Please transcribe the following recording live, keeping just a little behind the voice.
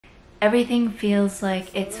Everything feels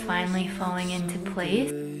like it's finally falling into place.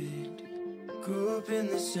 Grew up in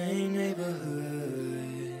the same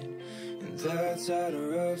neighborhood, and that's how to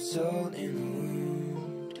rub salt in the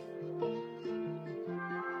wound.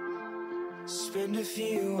 Spend a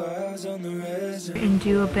few hours on the reservoir And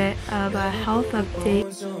do a bit of a health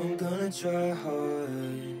update. so I'm gonna try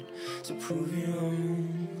hard to prove you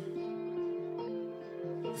wrong,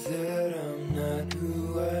 that I'm not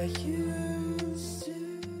who I used to be.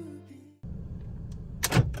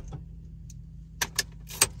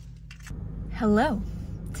 Hello.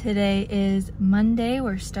 Today is Monday.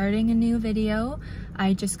 We're starting a new video.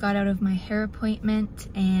 I just got out of my hair appointment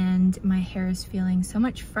and my hair is feeling so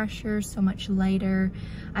much fresher, so much lighter.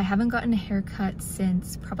 I haven't gotten a haircut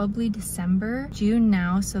since probably December, June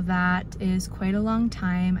now, so that is quite a long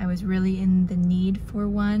time. I was really in the need for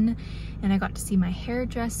one, and I got to see my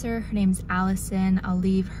hairdresser. Her name's Allison. I'll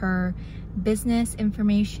leave her business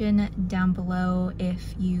information down below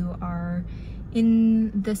if you are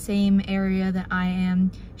in the same area that I am.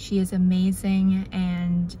 She is amazing,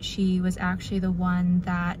 and she was actually the one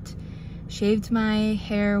that shaved my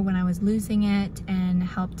hair when I was losing it and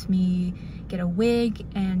helped me get a wig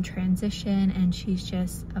and transition, and she's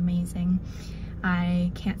just amazing.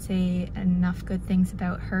 I can't say enough good things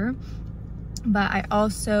about her. But I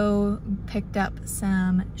also picked up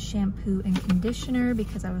some shampoo and conditioner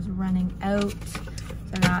because I was running out.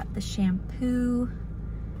 So I got the shampoo,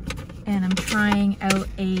 and I'm trying out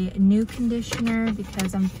a new conditioner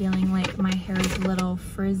because I'm feeling like my hair is a little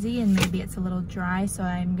frizzy and maybe it's a little dry, so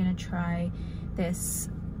I'm gonna try this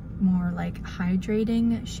more like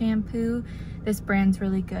hydrating shampoo. This brand's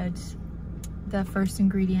really good. The first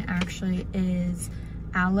ingredient actually is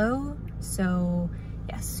aloe, so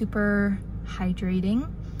yeah, super hydrating.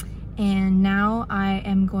 And now I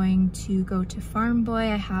am going to go to Farm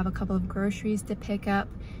Boy. I have a couple of groceries to pick up.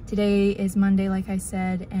 Today is Monday, like I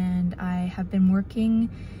said, and I have been working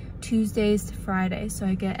Tuesdays to Friday, so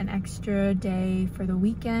I get an extra day for the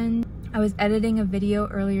weekend. I was editing a video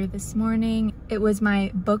earlier this morning. It was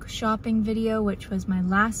my book shopping video, which was my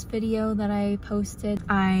last video that I posted.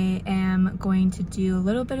 I am going to do a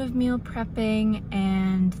little bit of meal prepping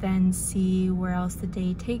and then see where else the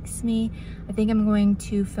day takes me. I think I'm going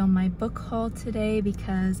to film my book haul today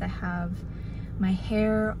because I have my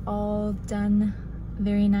hair all done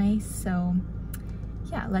very nice. So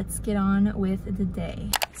yeah, let's get on with the day.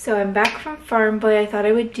 So I'm back from Farm Boy. I thought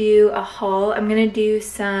I would do a haul. I'm gonna do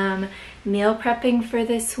some meal prepping for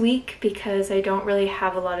this week because I don't really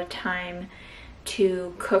have a lot of time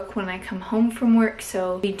to cook when I come home from work.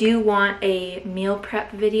 So if you do want a meal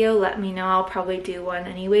prep video, let me know. I'll probably do one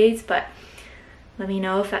anyways, but let me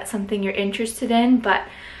know if that's something you're interested in. But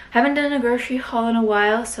I haven't done a grocery haul in a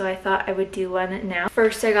while, so I thought I would do one now.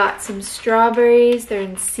 First, I got some strawberries. They're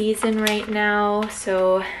in season right now,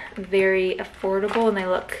 so very affordable, and they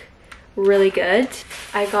look really good.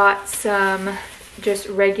 I got some just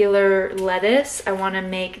regular lettuce. I want to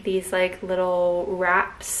make these like little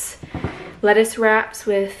wraps, lettuce wraps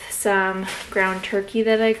with some ground turkey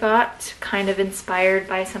that I got, kind of inspired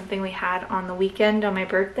by something we had on the weekend on my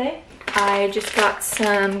birthday. I just got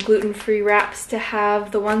some gluten-free wraps to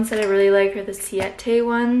have. The ones that I really like are the Siete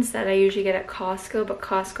ones that I usually get at Costco, but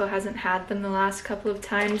Costco hasn't had them the last couple of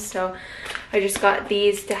times, so I just got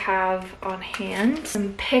these to have on hand.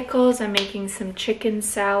 Some pickles. I'm making some chicken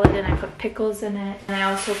salad and I put pickles in it. And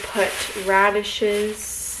I also put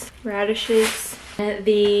radishes.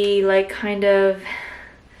 The like kind of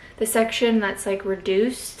the section that's like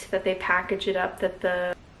reduced, that they package it up, that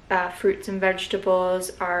the fruits and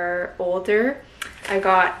vegetables are older. I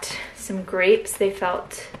got some grapes. They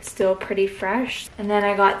felt still pretty fresh. And then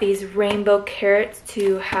I got these rainbow carrots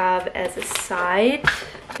to have as a side.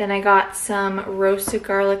 Then I got some roasted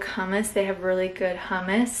garlic hummus. They have really good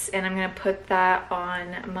hummus, and I'm gonna put that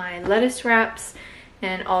on my lettuce wraps,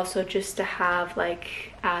 and also just to have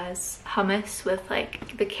like as hummus with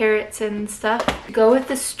like the carrots and stuff. Go with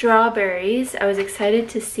the strawberries. I was excited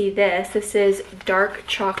to see this. This is dark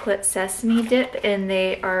chocolate sesame dip, and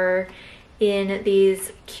they are in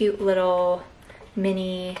these cute little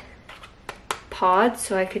mini pods,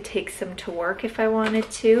 so I could take some to work if I wanted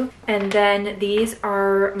to. And then these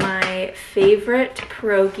are my favorite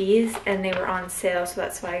pierogies, and they were on sale, so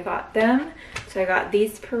that's why I got them. So I got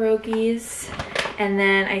these pierogies, and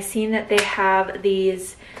then I seen that they have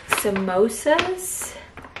these samosas,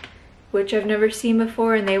 which I've never seen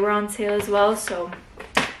before, and they were on sale as well, so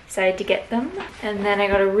decided to get them. And then I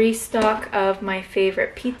got a restock of my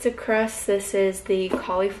favorite pizza crust. This is the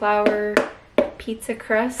cauliflower pizza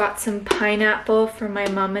crust. Got some pineapple for my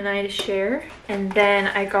mom and I to share. And then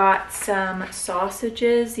I got some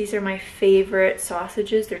sausages. These are my favorite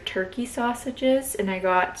sausages. They're turkey sausages. And I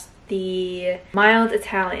got the mild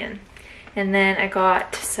Italian. And then I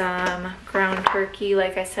got some ground turkey.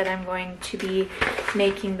 Like I said, I'm going to be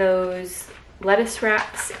making those lettuce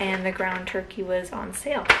wraps, and the ground turkey was on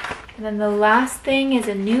sale. And then the last thing is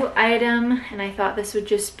a new item, and I thought this would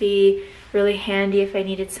just be really handy if I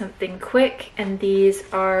needed something quick. And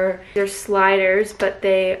they're sliders, but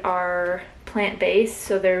they are plant-based.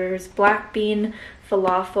 So there's black bean,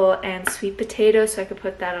 falafel, and sweet potato. So I could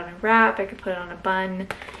put that on a wrap, I could put it on a bun,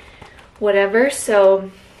 whatever.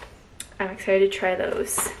 So I'm excited to try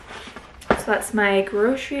those. So that's my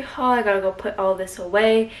grocery haul. I gotta go put all this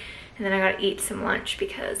away, and then I gotta eat some lunch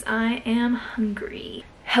because I am hungry.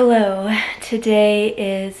 Hello, today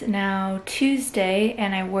is now Tuesday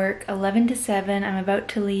and I work 11 to 7. I'm about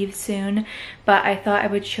to leave soon, but I thought I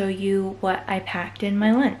would show you what I packed in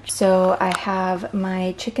my lunch. So I have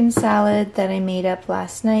my chicken salad that I made up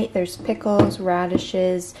last night. There's pickles,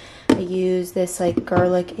 radishes. I use this like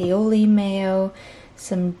garlic aioli mayo,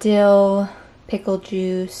 some dill, pickle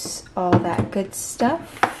juice, all that good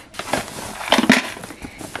stuff.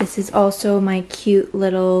 This is also my cute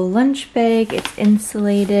little lunch bag. It's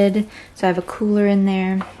insulated, so I have a cooler in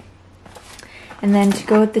there. And then to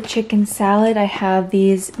go with the chicken salad, I have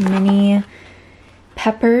these mini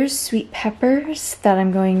peppers, sweet peppers, that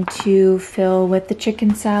I'm going to fill with the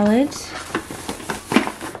chicken salad.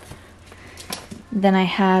 Then I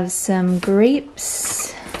have some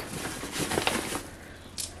grapes,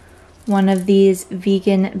 one of these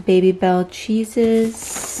vegan Baby Bell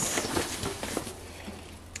cheeses,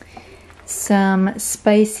 some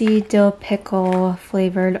spicy dill pickle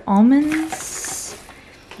flavored almonds,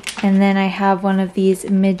 and then I have one of these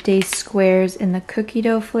midday squares in the cookie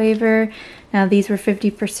dough flavor. Now these were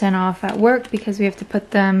 50% off at work because we have to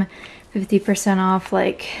put them 50% off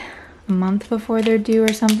like a month before they're due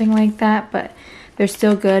or something like that, but they're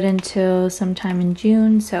still good until sometime in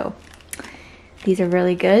June, so these are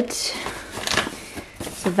really good.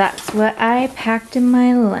 So that's what I packed in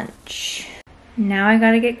my lunch. Now I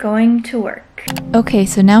gotta get going to work. Okay,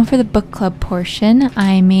 so now for the book club portion.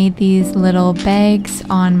 I made these little bags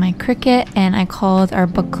on my Cricut and I called our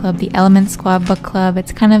book club the Element Squad Book Club.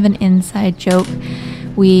 It's kind of an inside joke.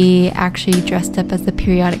 We actually dressed up as the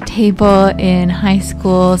periodic table in high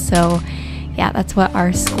school, so yeah, that's what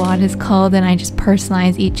our squad is called, and I just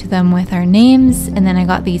personalized each of them with our names. And then I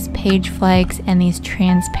got these page flags and these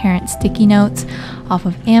transparent sticky notes off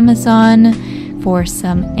of Amazon for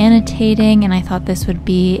some annotating, and I thought this would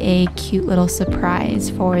be a cute little surprise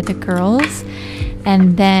for the girls.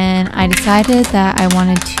 And then I decided that I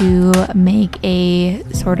wanted to make a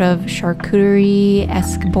sort of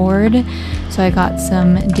charcuterie-esque board. So I got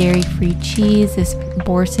some dairy-free cheese. This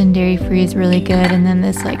Boursin dairy-free is really good. And then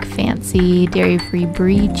this like fancy dairy-free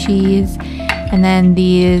brie cheese. And then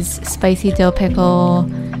these spicy dill pickle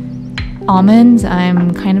almonds.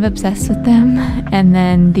 I'm kind of obsessed with them. And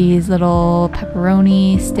then these little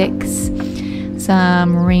pepperoni sticks.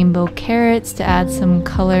 Some rainbow carrots to add some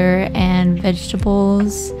color and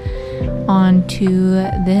vegetables onto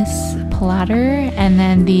this platter, and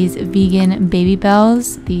then these vegan Baby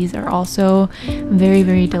Bells. These are also very,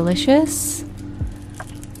 very delicious.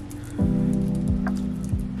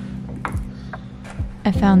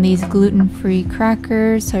 I found these gluten-free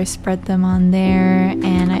crackers, so I spread them on there,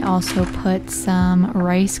 and I also put some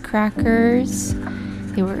rice crackers.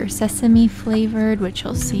 They were sesame flavored, which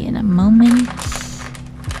you'll see in a moment.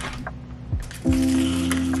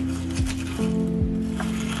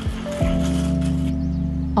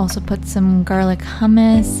 Also put some garlic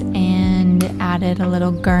hummus and added a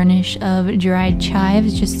little garnish of dried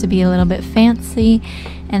chives just to be a little bit fancy,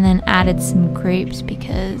 and then added some grapes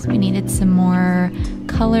because we needed some more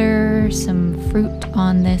color, some fruit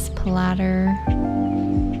on this platter.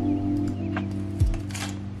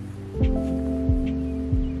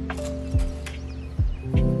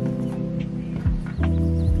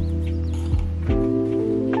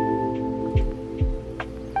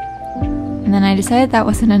 And then I decided that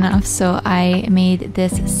wasn't enough, so I made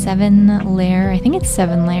this 7-layer, I think it's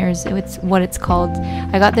 7 layers, it's what it's called.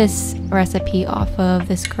 I got this recipe off of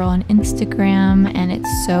this girl on Instagram, and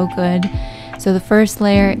it's so good. So the first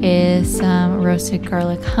layer is some roasted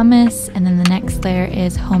garlic hummus, and then the next layer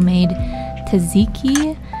is homemade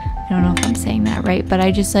tzatziki. I don't know if I'm saying that right, but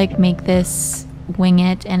I just like make this, wing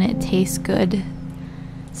it, and it tastes good.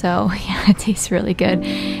 So yeah, it tastes really good.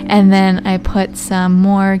 And then I put some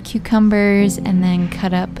more cucumbers and then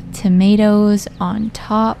cut up tomatoes on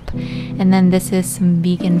top. And then this is some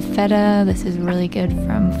vegan feta. This is really good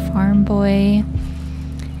from Farm Boy.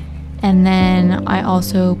 And then I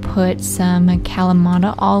also put some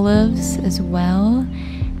Kalamata olives as well.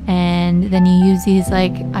 And then you use these,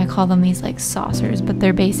 like, I call them these like saucers, but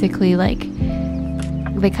they're basically like,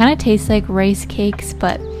 they kind of taste like rice cakes,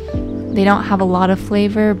 but they don't have a lot of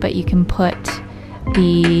flavor, but you can put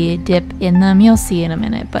the dip in them. You'll see in a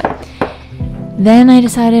minute. But then I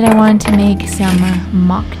decided I wanted to make some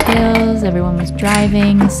mocktails. Everyone was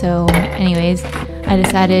driving, so anyways, I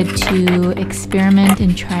decided to experiment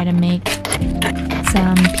and try to make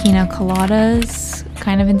some pina coladas,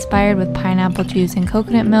 kind of inspired with pineapple juice and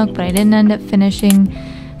coconut milk, but I didn't end up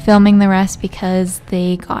filming the rest because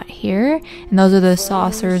they got here. And those are the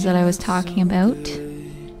saucers that I was talking about.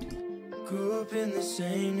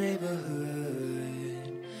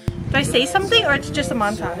 Do I say something or it's just a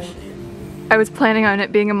montage? I was planning on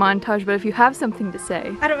it being a montage, but if you have something to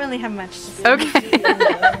say. I don't really have much to say.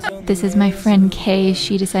 Okay. This is my friend Kay.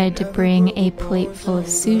 She decided to bring a plate full of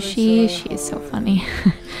sushi. She is so funny.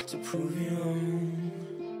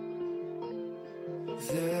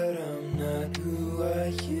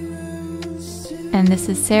 And this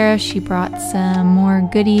is Sarah. She brought some more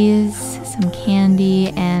goodies, some candy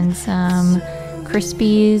and some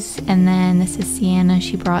Crispies. And then this is Sienna.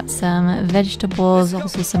 She brought some vegetables,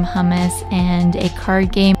 also some hummus, and a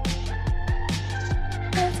card game.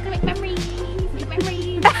 Let's go make memories. Make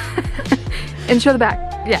memories. And show the back.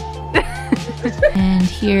 Yeah. And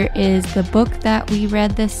here is the book that we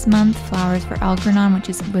read this month, Flowers for Algernon, which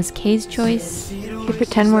was Kay's choice. You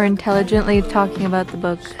pretend we're intelligently talking about the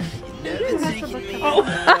book.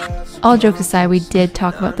 All jokes aside, we did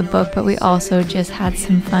talk about the book, but we also just had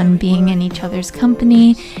some fun being in each other's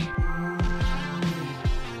company.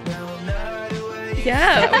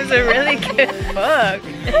 Yeah, that was a really good book.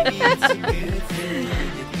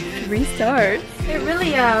 Restart. It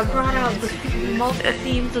really brought out the multiple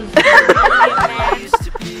themes of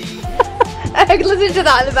I can listen to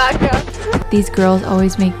that in the background. These girls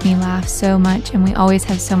always make me laugh so much, and we always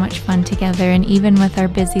have so much fun together. And even with our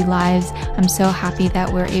busy lives, I'm so happy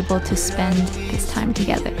that we're able to spend this time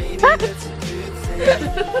together.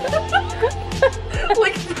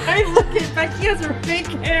 Look, I look at Becky has her big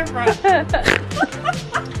camera. Is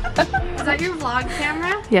that your vlog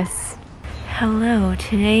camera? Yes. Hello,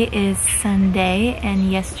 today is Sunday,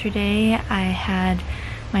 and yesterday I had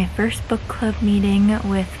my first book club meeting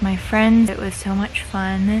with my friends. It was so much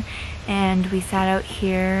fun, and we sat out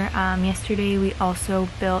here. Yesterday we also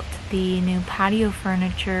built the new patio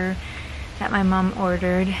furniture that my mom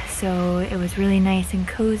ordered, so it was really nice and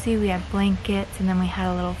cozy. We had blankets, and then we had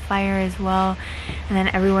a little fire as well, and then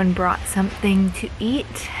everyone brought something to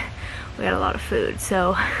eat. We had a lot of food,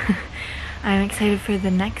 so I'm excited for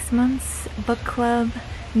the next month's book club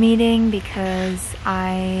meeting because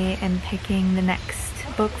I am picking the next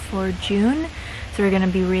book for June. So we're going to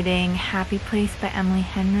be reading Happy Place by Emily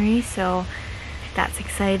Henry, so that's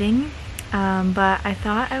exciting. But I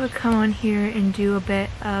thought I would come on here and do a bit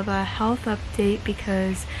of a health update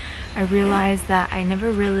because I realized that I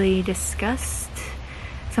never really discussed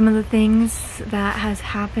some of the things that has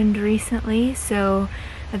happened recently. So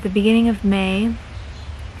at the beginning of May,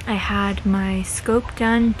 I had my scope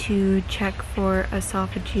done to check for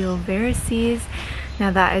esophageal varices. Now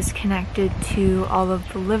that is connected to all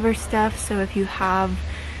of the liver stuff, so if you have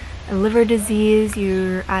a liver disease,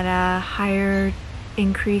 you're at a higher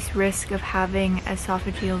increased risk of having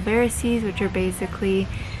esophageal varices, which are basically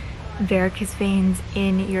varicose veins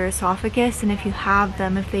in your esophagus, and if you have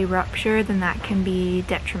them, if they rupture, then that can be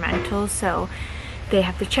detrimental, so they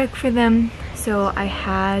have to check for them. So I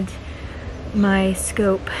had my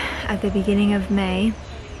scope at the beginning of May,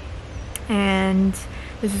 and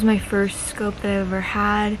this was my first scope that I've ever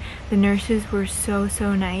had. The nurses were so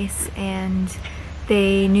nice, and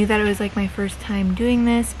they knew that it was like my first time doing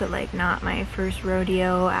this, but like not my first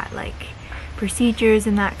rodeo at like procedures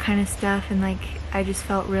and that kind of stuff, and like I just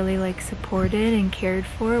felt really like supported and cared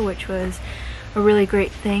for, which was a really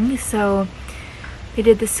great thing. So they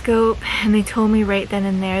did the scope and they told me right then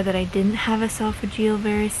and there that I didn't have esophageal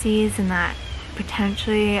varices and that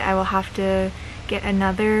potentially I will have to get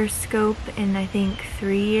another scope in I think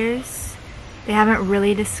 3 years. They haven't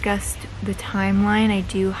really discussed the timeline. I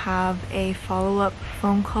do have a follow-up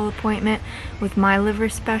phone call appointment with my liver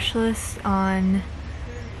specialist on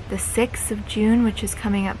the 6th of June, which is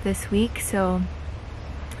coming up this week, so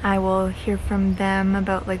I will hear from them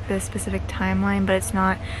about like the specific timeline, but it's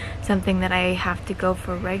not something that I have to go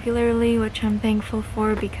for regularly, which I'm thankful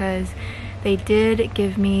for, because they did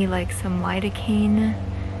give me like some lidocaine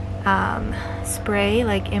spray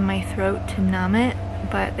like in my throat to numb it,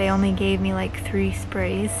 but they only gave me like 3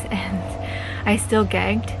 sprays and I still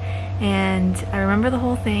gagged. And I remember the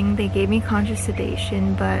whole thing. They gave me conscious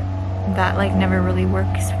sedation, but that like never really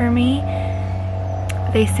works for me.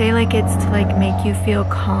 They say like it's to like make you feel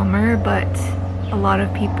calmer, but a lot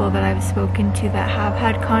of people that I've spoken to that have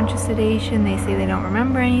had conscious sedation, they say they don't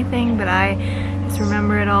remember anything, but I just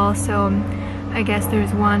remember it all. So I guess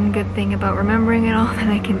there's one good thing about remembering it all, that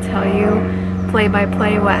I can tell you play by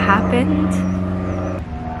play what happened.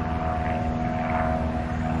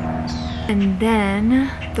 And then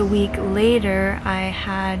the week later I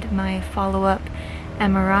had my follow-up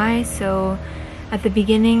MRI. So at the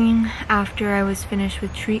beginning, after I was finished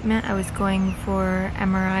with treatment, I was going for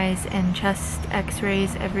MRIs and chest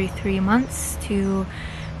x-rays every 3 months to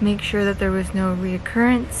make sure that there was no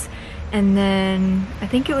reoccurrence. And then I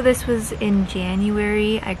think this was in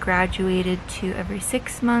January, I graduated to every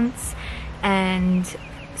 6 months, and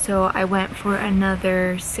so I went for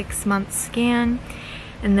another 6-month scan.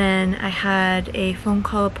 And then I had a phone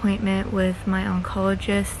call appointment with my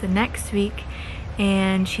oncologist the next week,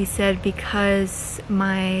 and she said because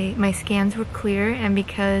my scans were clear and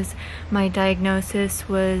because my diagnosis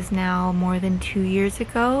was now more than 2 years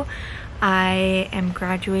ago, I am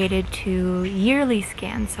graduated to yearly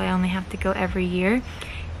scans, so I only have to go every year.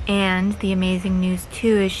 And the amazing news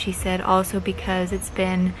too is she said also because it's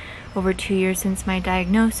been over 2 years since my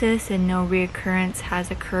diagnosis and no reoccurrence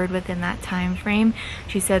has occurred within that time frame,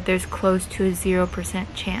 she said there's close to a 0%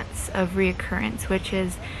 chance of reoccurrence, which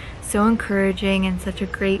is so encouraging and such a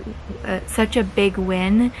great, such a big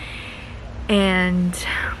win. And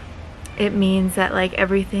it means that like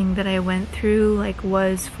everything that I went through like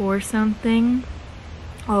was for something.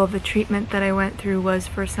 All of the treatment that I went through was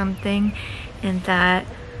for something, and that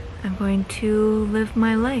I'm going to live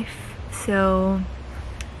my life. So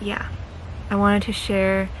yeah, I wanted to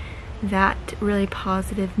share that really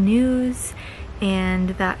positive news, and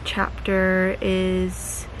that chapter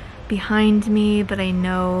is behind me, but I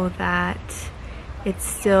know that it's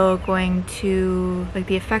still going to, like,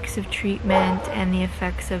 the effects of treatment and the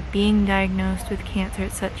effects of being diagnosed with cancer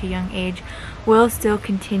at such a young age will still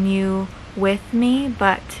continue with me,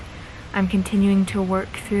 but I'm continuing to work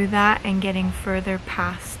through that and getting further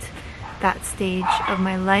past that stage of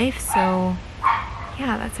my life. So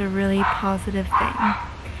yeah, that's a really positive thing.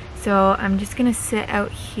 So I'm just gonna sit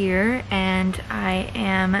out here, and I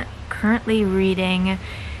am currently reading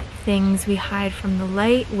Things We Hide from the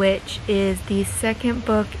Light, which is the second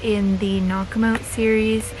book in the Knock 'Em Out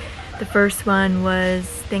series. The first one was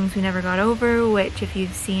Things We Never Got Over, which if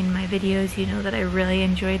you've seen my videos, you know that I really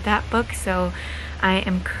enjoyed that book. So I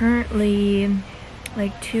am currently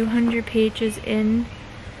like 200 pages in,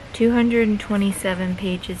 227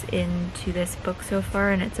 pages into this book so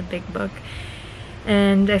far, and it's a big book.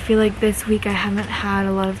 And I feel like this week I haven't had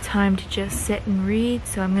a lot of time to just sit and read,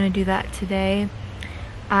 so I'm gonna do that today.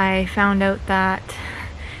 I found out that,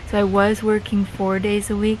 so I was working 4 days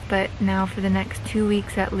a week, but now for the next 2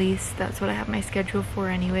 weeks at least, that's what I have my schedule for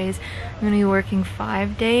anyways, I'm gonna be working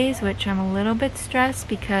 5 days, which I'm a little bit stressed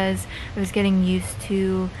because I was getting used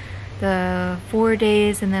to the 4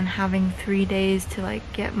 days and then having 3 days to like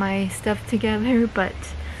get my stuff together.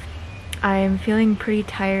 But I'm feeling pretty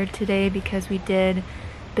tired today because we did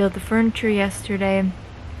build the furniture yesterday.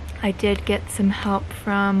 I did get some help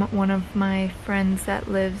from one of my friends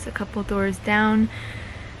that lives a couple doors down.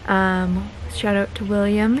 Shout out to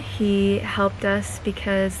William. He helped us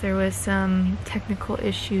because there was some technical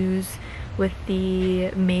issues with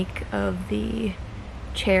the make of the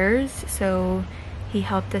chairs, so he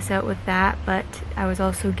helped us out with that. But I was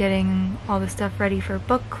also getting all the stuff ready for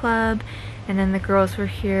book club, and then the girls were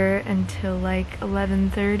here until like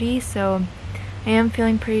 11:30, so I am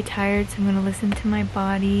feeling pretty tired, so I'm going to listen to my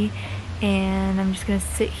body, and I'm just going to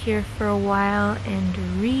sit here for a while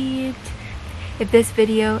and read. If this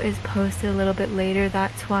video is posted a little bit later,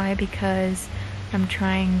 that's why, because I'm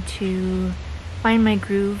trying to find my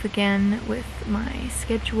groove again with my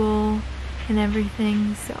schedule and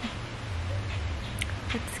everything. So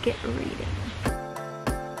let's get reading.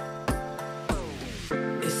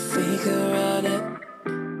 If we could run it,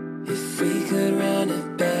 if we could run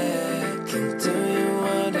it back, and do you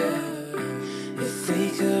wonder if we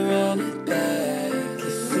could run it back,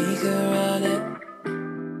 if we could run it,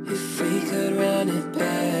 if we could run it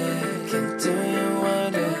back, and do you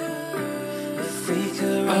wonder if we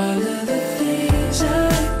could run all of the things I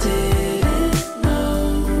didn't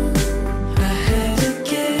know,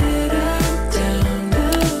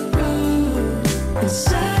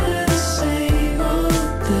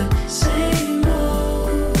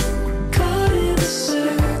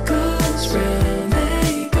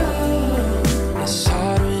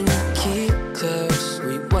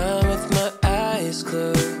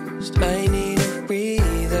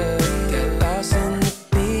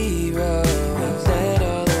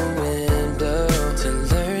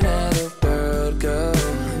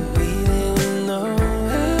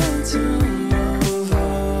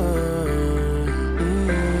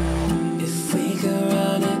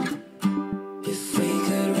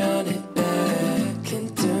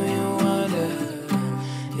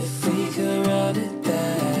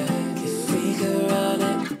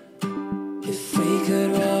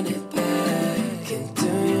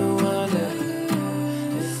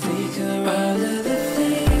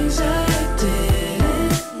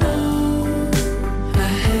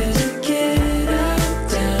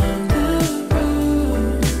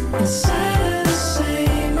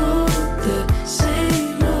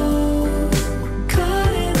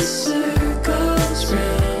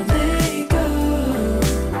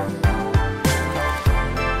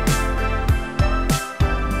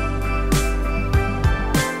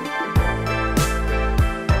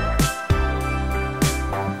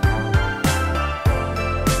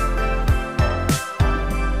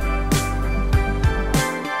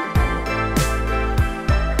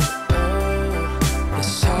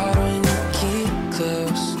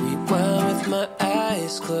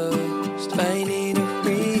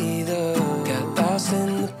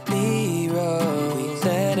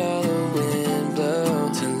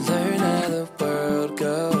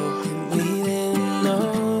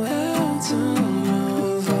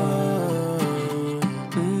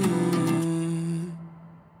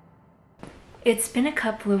 It's been a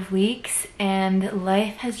couple of weeks and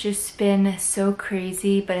life has just been so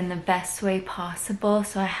crazy, but in the best way possible.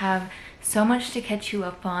 So I have so much to catch you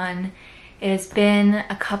up on. It has been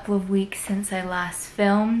a couple of weeks since I last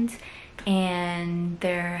filmed, and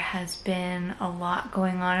there has been a lot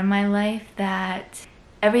going on in my life that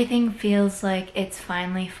everything feels like it's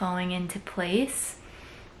finally falling into place.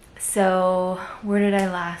 So where did I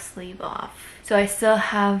last leave off? So I still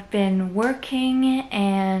have been working,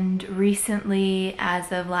 and recently,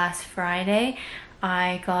 as of last Friday,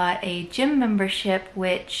 I got a gym membership,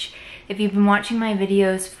 which if you've been watching my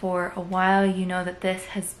videos for a while, you know that this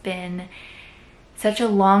has been such a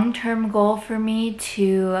long-term goal for me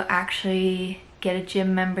to actually get a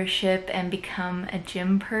gym membership and become a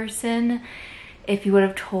gym person. If you would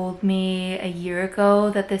have told me a year ago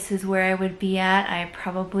that this is where I would be at, I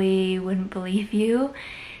probably wouldn't believe you.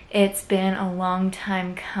 It's been a long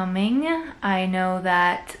time coming. I know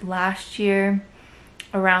that last year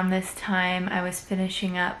around this time I was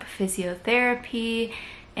finishing up physiotherapy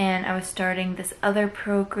and I was starting this other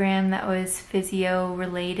program that was physio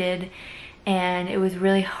related, and it was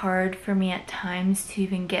really hard for me at times to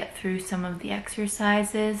even get through some of the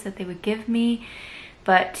exercises that they would give me,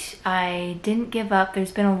 but I didn't give up.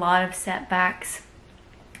 There's been a lot of setbacks.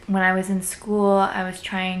 When I was in school, I was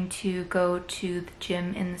trying to go to the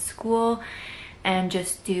gym in the school and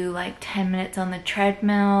just do like 10 minutes on the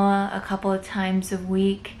treadmill a couple of times a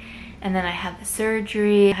week. And then I had the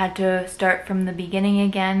surgery. I had to start from the beginning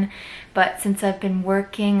again. But since I've been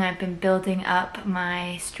working, I've been building up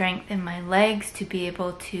my strength in my legs to be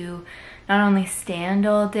able to not only stand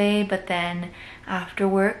all day, but then after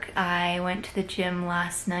work, I went to the gym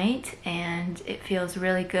last night, and it feels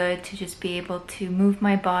really good to just be able to move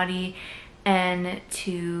my body and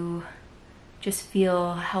to just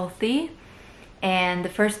feel healthy. And the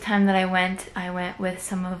first time that I went with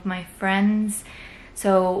some of my friends.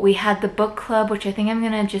 So we had the book club, which I think I'm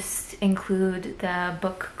gonna just include the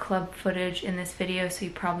book club footage in this video, so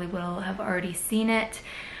you probably will have already seen it.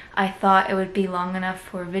 I thought it would be long enough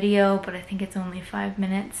for a video, but I think it's only 5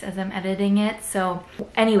 minutes as I'm editing it. So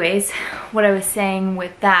anyways, what I was saying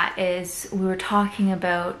with that is we were talking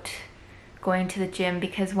about going to the gym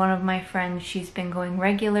because one of my friends, she's been going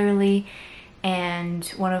regularly, and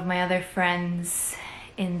one of my other friends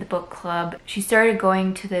in the book club, she started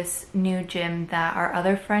going to this new gym that our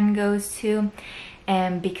other friend goes to.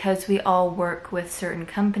 And because we all work with certain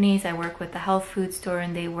companies, I work with the health food store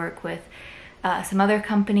and they work with some other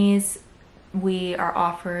companies, we are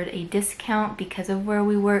offered a discount because of where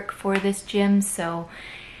we work for this gym. So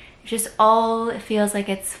just all it feels like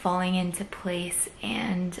it's falling into place,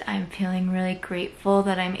 and I'm feeling really grateful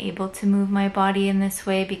that I'm able to move my body in this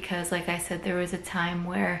way, because like I said, there was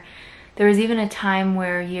even a time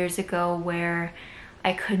where years ago where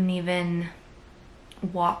I couldn't even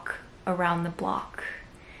walk around the block,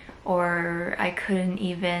 or I couldn't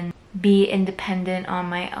even be independent on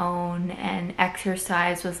my own, and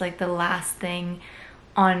exercise was like the last thing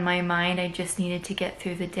on my mind. I just needed to get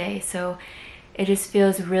through the day. So it just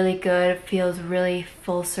feels really good. It feels really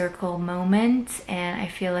full circle moment, and I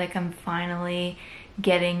feel like I'm finally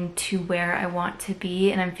getting to where I want to be,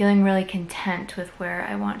 and I'm feeling really content with where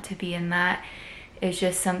I want to be, and that is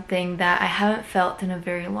just something that I haven't felt in a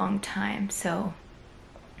very long time. So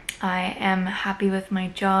I am happy with my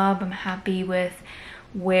job. I'm happy with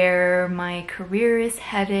where my career is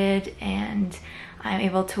headed, and I'm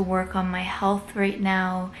able to work on my health right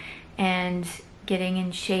now and getting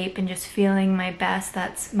in shape and just feeling my best.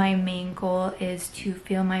 That's my main goal, is to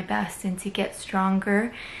feel my best and to get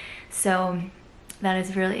stronger. So that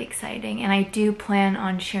is really exciting, and I do plan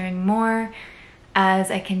on sharing more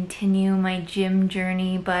as I continue my gym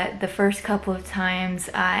journey, but the first couple of times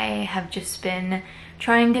I have just been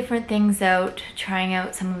trying different things out, trying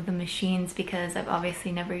out some of the machines because I've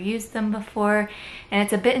obviously never used them before, and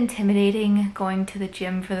it's a bit intimidating going to the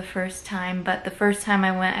gym for the first time. But the first time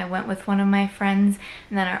I went with one of my friends,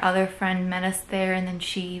 and then our other friend met us there, and then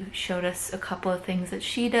she showed us a couple of things that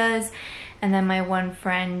she does. And then my one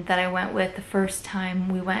friend that I went with the first time,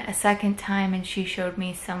 we went a second time, and she showed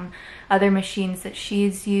me some other machines that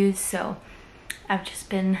she's used. So I've just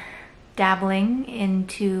been dabbling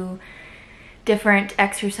into different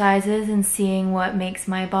exercises and seeing what makes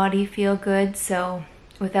my body feel good, so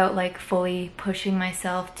without like fully pushing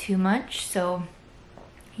myself too much. So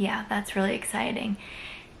yeah, that's really exciting.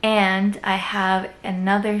 And I have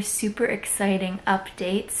another super exciting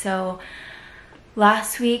update. So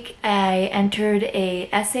last week I entered a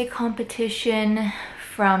essay competition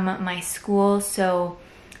from my school. So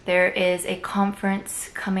there is a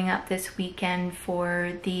conference coming up this weekend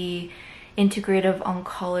for the Integrative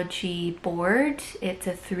Oncology Board. It's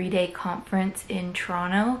a 3-day conference in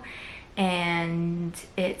Toronto, and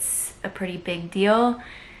it's a pretty big deal.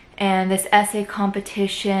 And this essay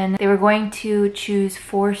competition, they were going to choose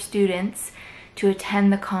 4 students to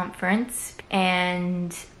attend the conference,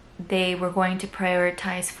 and they were going to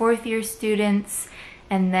prioritize 4th-year students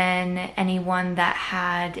and then anyone that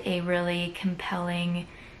had a really compelling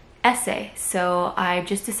essay. So I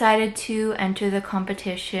just decided to enter the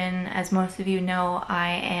competition. As most of you know, I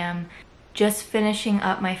am just finishing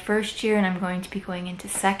up my 1st year and I'm going to be going into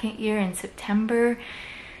 2nd year in September.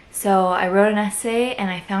 So I wrote an essay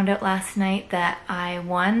and I found out last night that I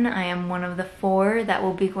won. I am one of the 4 that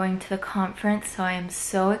will be going to the conference, so I am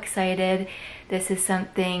so excited. This is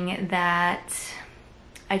something that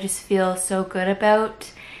I just feel so good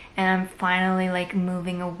about, and I'm finally like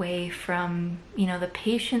moving away from, you know, the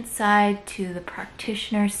patient side to the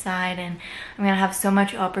practitioner side, and I'm gonna have so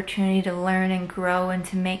much opportunity to learn and grow and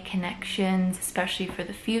to make connections, especially for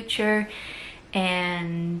the future.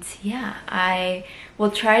 And yeah, I will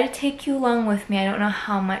try to take you along with me. I don't know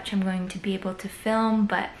how much I'm going to be able to film,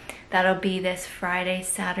 but that'll be this Friday,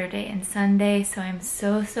 Saturday, and Sunday. So I'm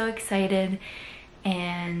so excited,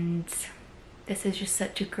 and this is just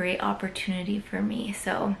such a great opportunity for me.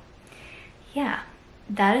 So yeah,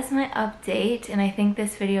 that is my update, and I think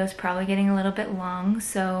this video is probably getting a little bit long,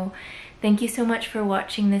 so thank you so much for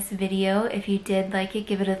watching this video. If you did like it,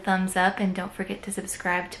 give it a thumbs up, and don't forget to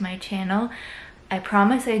subscribe to my channel. I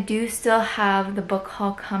promise I do still have the book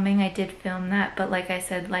haul coming. I did film that, but like I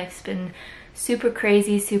said, life's been super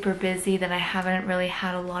crazy, super busy, that I haven't really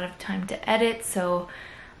had a lot of time to edit, so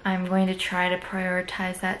I'm going to try to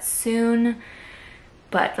prioritize that soon.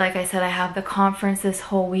 But like I said, I have the conference this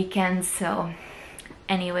whole weekend, so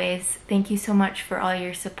anyways, thank you so much for all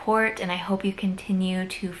your support, and I hope you continue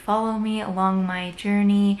to follow me along my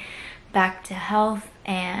journey back to health.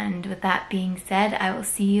 And with that being said, I will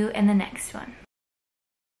see you in the next one.